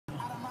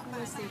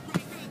Okay,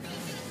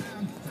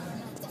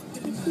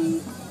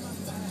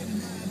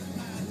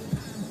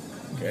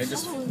 I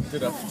just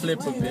did a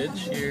flip a bit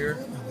here.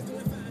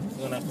 I'm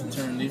gonna have to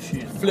turn this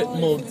shit. Flip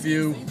mode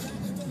view.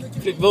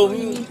 Flip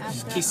mode.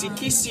 Kissy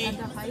kissy.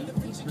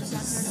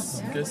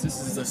 I guess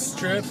this is the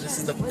strip. This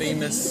is the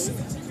famous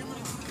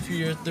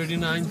Pier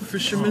 39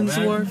 Fisherman's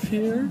Wharf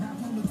here.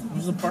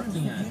 Where's the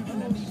parking at?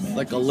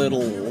 Like a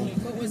little.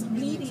 What was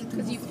bleeding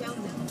because you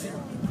found them.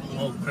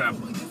 Oh crap.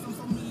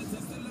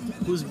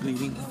 Who's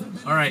bleeding?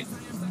 Alright.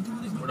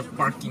 Where the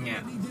parking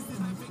at?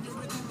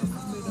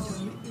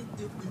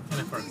 Can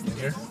I park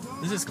here?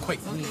 This is quite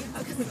neat.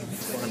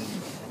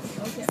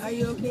 Okay, are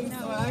you okay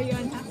now? Or are you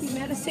unhappy,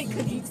 Madison?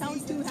 Because you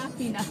sound too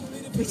happy now,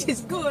 which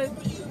is good.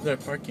 They're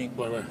parking.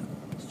 Where?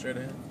 Straight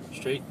ahead.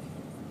 Straight?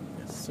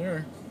 Yes,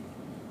 sir.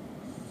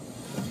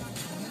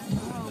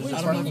 There's a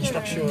parking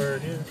structure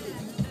here.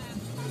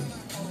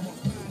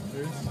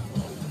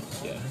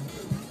 Yeah.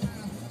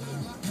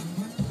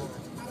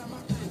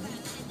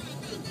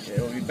 Okay,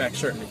 we'll be back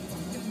shortly.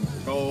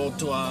 Go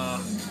to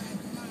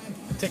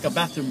take a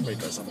bathroom break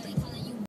or something.